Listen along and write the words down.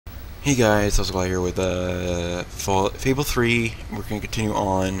Hey guys, I was glad here with Fable 3. We're gonna continue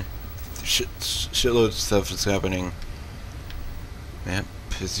on. Shitloads of stuff is happening. Map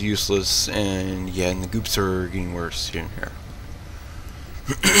is useless, and yeah, and the goops are getting worse here and here.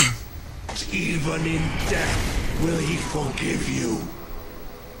 Even in death, will he forgive you?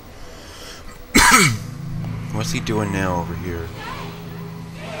 What's he doing now over here?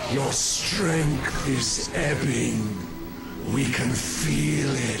 Your strength is ebbing. We can feel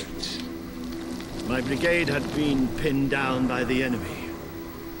it. My brigade had been pinned down by the enemy,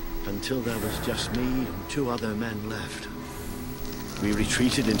 until there was just me and 2 other men left. We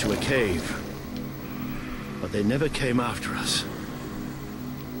retreated into a cave, but they never came after us.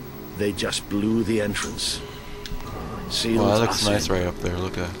 They just blew the entrance. Sealed Well, that looks us nice in. right up there,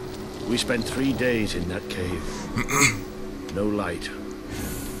 look at. We spent 3 days in that cave. No light,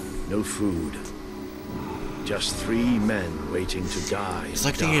 no food. Just 3 men waiting to die. It's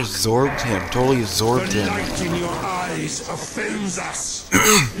like they absorbed him, totally absorbed The him. light in your eyes offends us.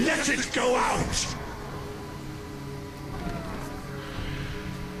 Let it go out.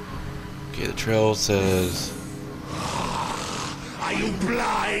 Okay, the trail says... Are you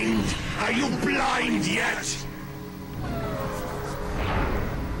blind? Are you blind yet?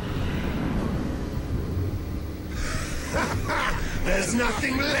 There's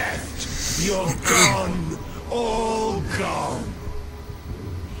nothing left. You're gone. All gone.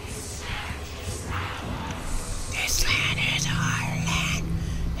 This land is our land.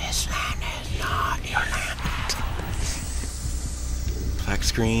 This land is not your land. Black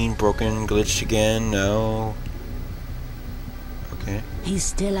screen, broken, glitched again, no. Okay. He's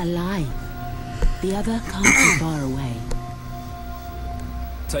still alive. The other can't be far away.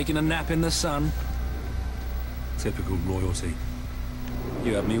 Taking a nap in the sun? Typical royalty.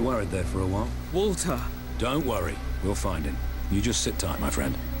 You had me worried there for a while. Walter! Don't worry, we'll find him. You just sit tight, my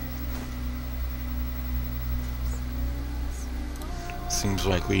friend. Seems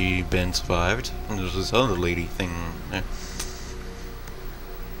like we've been survived. And there's this other lady thing. Yeah.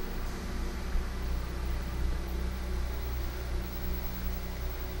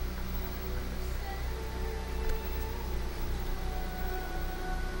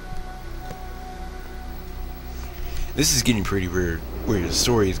 This is getting pretty weird. The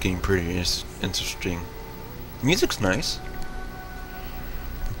story is getting pretty interesting. The music's nice.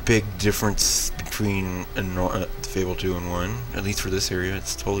 Big difference between Fable 2 and 1. At least for this area,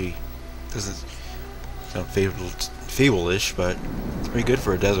 it's totally doesn't sound Fable-ish, but it's pretty good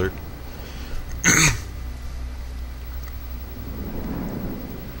for a desert.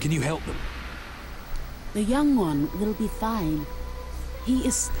 Can you help them? The young one will be fine. He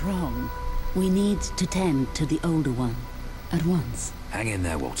is strong. We need to tend to the older one at once. Hang in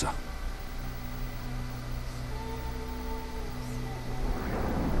there, Walter.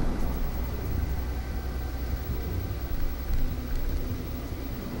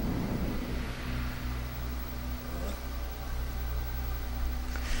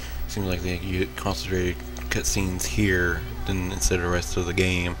 Seems like they concentrated cutscenes here than instead of the rest of the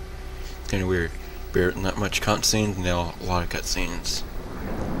game. It's kind of weird. Not much cutscenes, now a lot of cutscenes.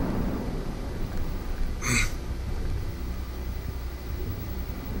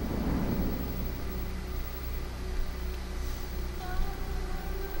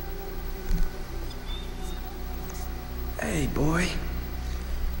 Hey, boy. I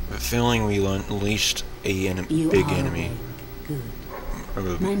have a feeling we unleashed a You big are enemy. awake. Good. Or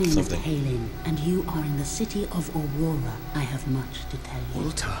My name something. is Kaelin, and you are in the city of Aurora. I have much to tell you.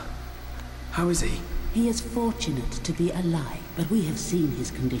 Walter. How is he? He is fortunate to be alive, but we have seen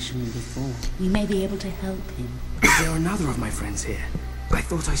his condition before. We may be able to help him. Is there another of my friends here? I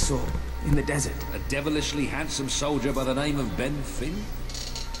thought I saw in the desert. A devilishly handsome soldier by the name of Ben Finn?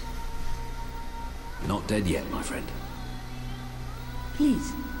 Not dead yet, my friend.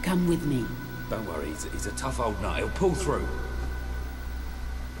 Please, come with me. Don't worry, he's a tough old nut. He'll pull through.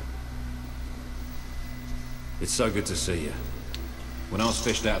 It's so good to see you. When I was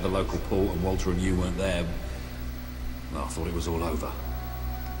fished out of the local port and Walter and you weren't there, well, I thought it was all over.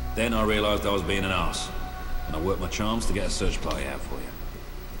 Then I realized I was being an arse, and I worked my charms to get a search party out for you.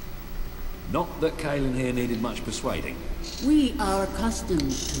 Not that Kaelin here needed much persuading. We are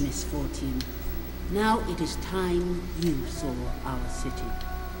accustomed to misfortune. Now it is time you saw our city.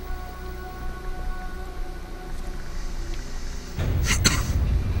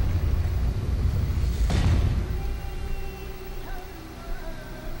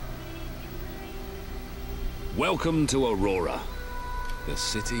 Welcome to Aurora, the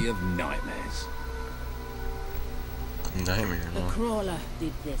city of nightmares. Nightmare, The no? crawler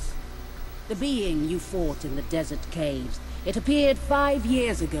did this. The being you fought in the desert caves. It appeared 5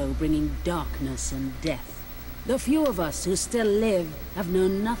 years ago, bringing darkness and death. The few of us who still live have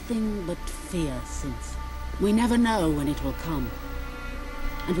known nothing but fear since. We never know when it will come.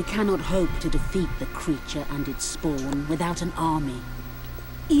 And we cannot hope to defeat the creature and its spawn without an army.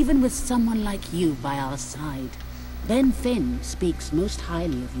 Even with someone like you by our side. Ben Finn speaks most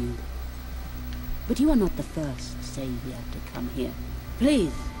highly of you. But you are not the first savior to come here.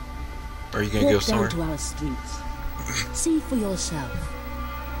 Please, Are you gonna go walk somewhere? down to our streets. See for yourself.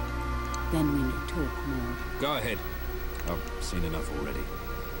 Then we may talk more. Go ahead. I've seen enough already.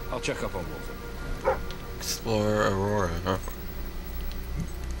 I'll check up on Walter. Explore Aurora, huh?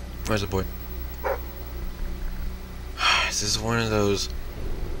 Where's the boy? This is one of those.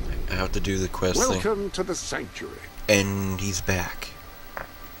 I have to do the quest thing. Welcome to the sanctuary. And he's back.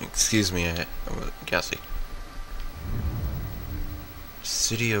 Excuse me, I'm gassy.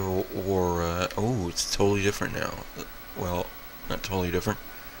 City of Aurora. Oh, it's totally different now. Well, not totally different.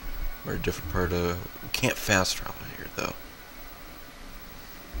 We're a different part of. We can't fast travel here, though.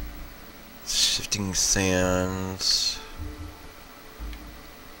 Shifting sands.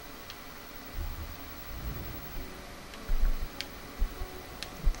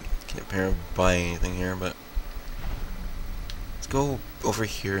 Can't apparently buy anything here, but let's go over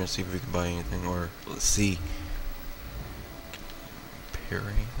here and see if we can buy anything, or let's see. Repair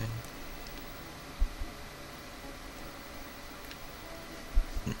anything?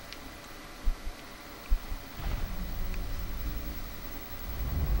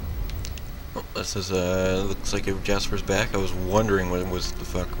 Oh, this is looks like if Jasper's back. I was wondering what was the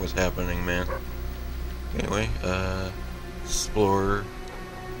fuck was happening, man. Anyway, explore.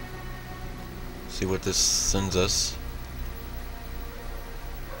 See what this sends us.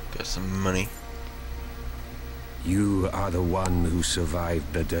 Got some money. You are the one who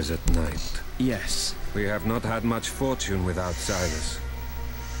survived the desert night. Yes. We have not had much fortune with outsiders.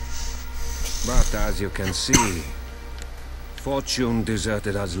 But as you can see, fortune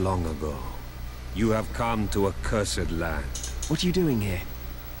deserted us long ago. You have come to a cursed land. What are you doing here?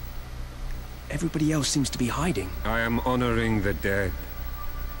 Everybody else seems to be hiding. I am honoring the dead.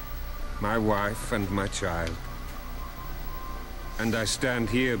 My wife and my child. And I stand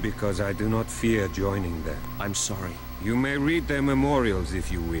here because I do not fear joining them. I'm sorry. You may read their memorials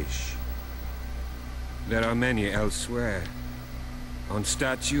if you wish. There are many elsewhere. On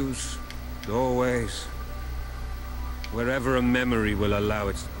statues, doorways, wherever a memory will allow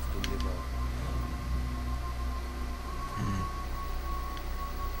itself to live on.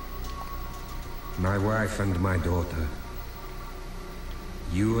 My wife and my daughter.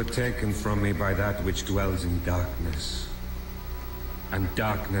 You were taken from me by that which dwells in darkness. And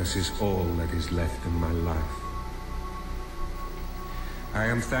darkness is all that is left in my life. I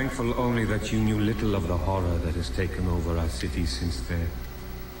am thankful only that you knew little of the horror that has taken over our city since then.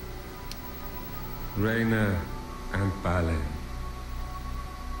 Raina and Bale,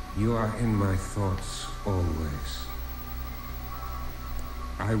 you are in my thoughts always.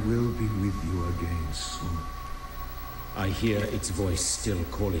 I will be with you again soon. I hear its voice still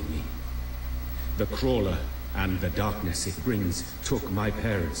calling me. The crawler and the darkness it brings took my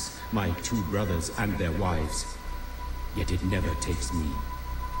parents, my 2 brothers and their wives. Yet it never takes me.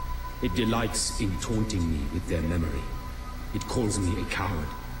 It delights in taunting me with their memory. It calls me a coward.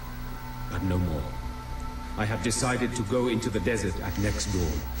 But no more. I have decided to go into the desert at next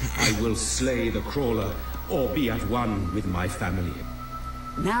dawn. I will slay the crawler or be at one with my family.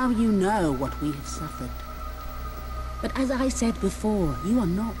 Now you know what we have suffered. But as I said before, you are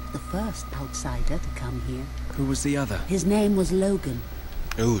not the first outsider to come here. Who was the other? His name was Logan,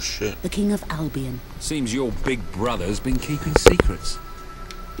 Oh shit. the King of Albion. Seems your big brother's been keeping secrets.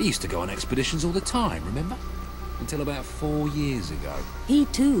 He used to go on expeditions all the time, remember? Until about 4 years ago. He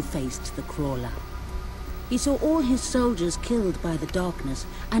too faced the crawler. He saw all his soldiers killed by the darkness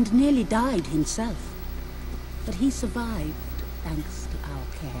and nearly died himself. But he survived thanks to our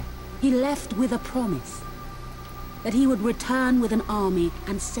care. He left with a promise that he would return with an army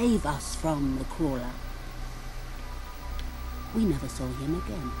and save us from the crawler. We never saw him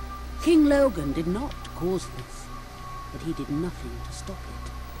again. King Logan did not cause this, but he did nothing to stop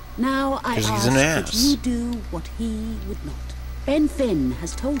it. Now I 'Cause he's ask an that ass. you do what he would not. Ben Finn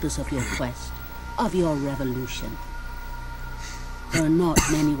has told us of your quest, of your revolution. There are not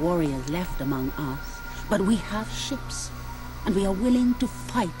many warriors left among us, but we have ships, and we are willing to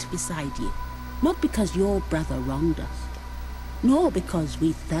fight beside you. Not because your brother wronged us, nor because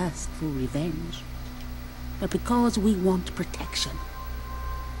we thirst for revenge, but because we want protection.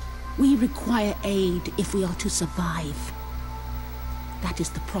 We require aid if we are to survive. That is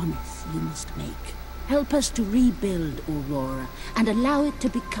the promise you must make. Help us to rebuild Aurora and allow it to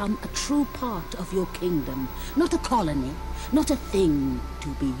become a true part of your kingdom. Not a colony, not a thing to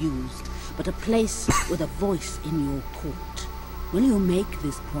be used, but a place with a voice in your court. Will you make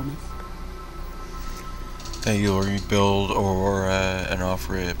this promise? That you'll rebuild Aurora and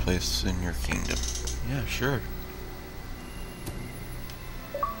offer it a place in your kingdom. Yeah, sure.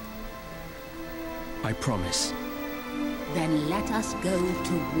 I promise. Then let us go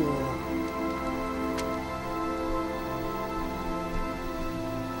to war.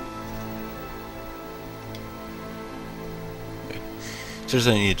 Just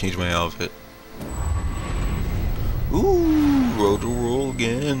I need to change my outfit. Ooh, roll to roll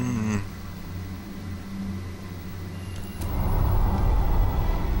again.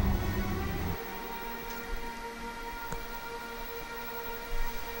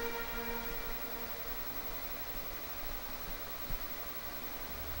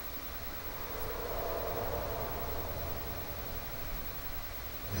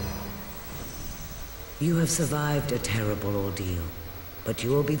 You have survived a terrible ordeal, but you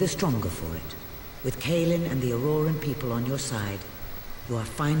will be the stronger for it. With Kaelin and the Auroran people on your side, you are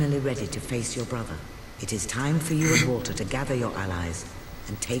finally ready to face your brother. It is time for you and Walter to gather your allies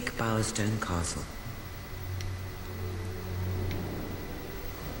and take Bowerstone Castle.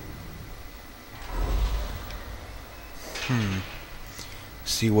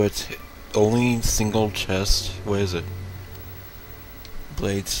 See what's only single chest. What is it?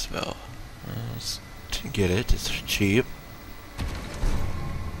 Blade spell. To get it, it's cheap.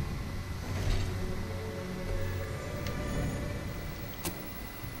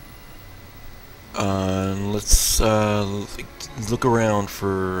 Let's look around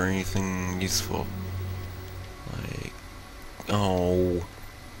for anything useful. Like, oh,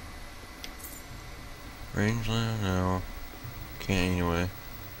 rangeland? No, can't anyway.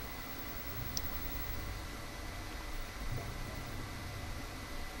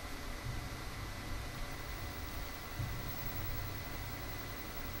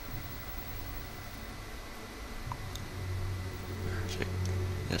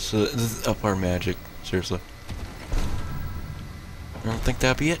 Yeah, so this is up our magic. Seriously. I don't think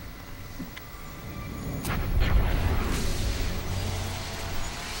that'd be it.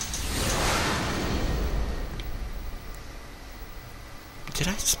 Did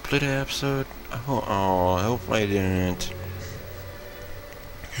I split an episode? Oh, I hope I didn't.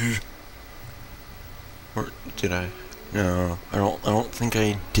 Or did I? No, I don't think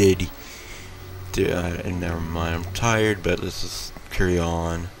I did. Never mind. I'm tired, but let's just carry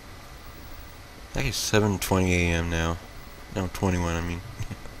on. I think it's 7:20 a.m. now. No, 21. I mean,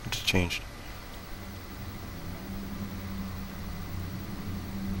 it just changed.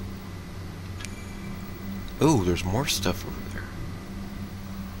 Ooh, there's more stuff over there.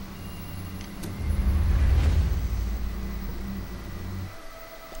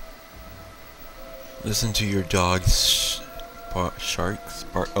 Listen to your dog's barks.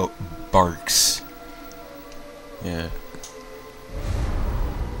 Yeah.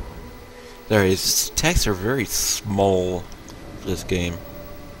 There is. Texts are very small for this game.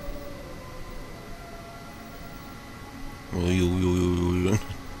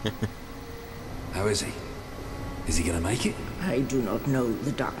 How is he? Is he gonna make it? I do not know.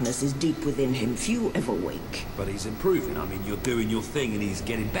 The darkness is deep within him. Few ever wake. But he's improving. I mean, you're doing your thing and he's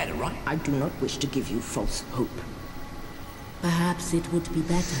getting better, right? I do not wish to give you false hope. Perhaps it would be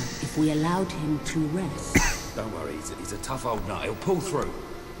better if we allowed him to rest. Don't worry, he's a tough old nut. He'll pull through.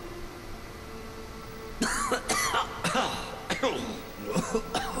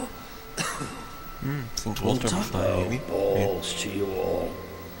 Seems Walter fine. Balls to you all.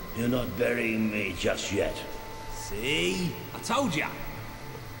 You're not burying me just yet. See? I told ya.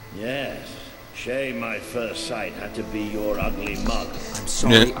 Yes. Shame my first sight had to be your ugly mug. I'm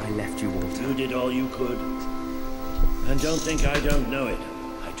sorry I left you, Walter. You did all you could. And don't think I don't know it.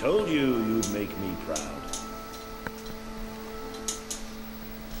 I told you you'd make me proud.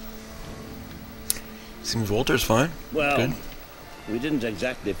 Seems Walter's fine. Well, good. We didn't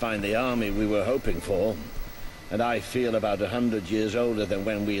exactly find the army we were hoping for. And I feel about 100 years older than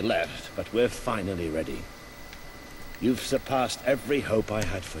when we left, but we're finally ready. You've surpassed every hope I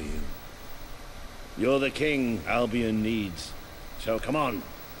had for you. You're the king Albion needs. So come on.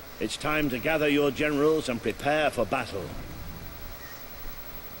 It's time to gather your generals and prepare for battle.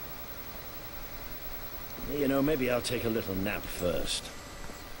 You know, maybe I'll take a little nap first.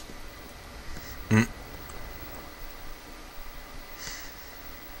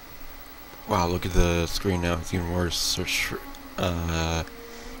 Wow, look at the screen now. It's even worse. Search. Yeah.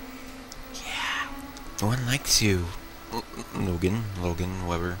 No one likes you. Logan,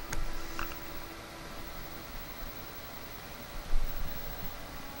 Weber.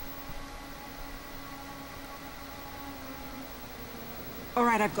 All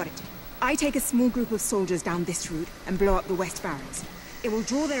right, I've got it. I take a small group of soldiers down this route and blow up the west barracks. It will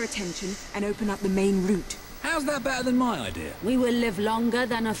draw their attention and open up the main route. How's that better than my idea? We will live longer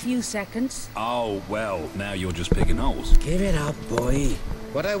than a few seconds. Oh, well, now you're just picking holes. Give it up, boy.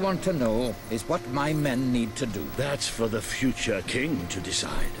 What I want to know is what my men need to do. That's for the future king to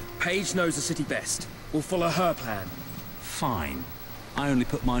decide. Paige knows the city best. We'll follow her plan. Fine. I only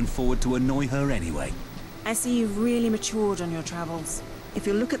put mine forward to annoy her anyway. I see you've really matured on your travels. If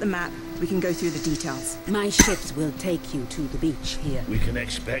you look at the map, we can go through the details. My ships will take you to the beach here. We can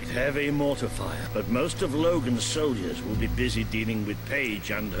expect heavy mortar fire, but most of Logan's soldiers will be busy dealing with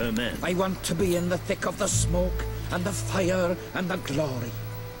Paige and her men. I want to be in the thick of the smoke and the fire and the glory.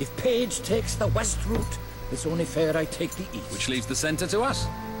 If Paige takes the west route, it's only fair I take the east. Which leaves the center to us.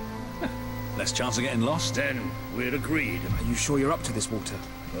 Less chance of getting lost. Then we're agreed. Are you sure you're up to this, Walter?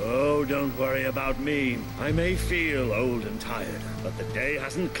 Oh, don't worry about me. I may feel old and tired, but the day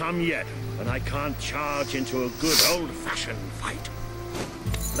hasn't come yet when I can't charge into a good old-fashioned fight.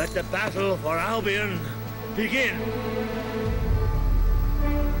 Let the battle for Albion begin.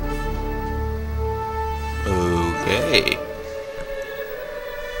 Okay.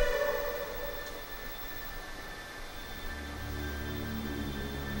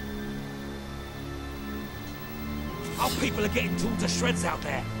 Our people are getting torn to shreds out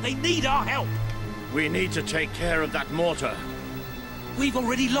there. They need our help. We need to take care of that mortar. We've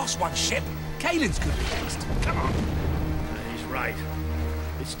already lost one ship. Kaelin's could be next. Come on. He's right.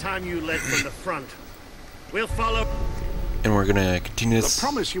 It's time you led from the front. We'll follow. And we're gonna continue this. The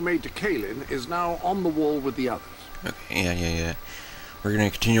promise you made to Kaelin is now on the wall with the others. Okay, yeah. We're gonna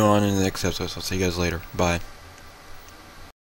continue on in the next episode, so I'll see you guys later. Bye.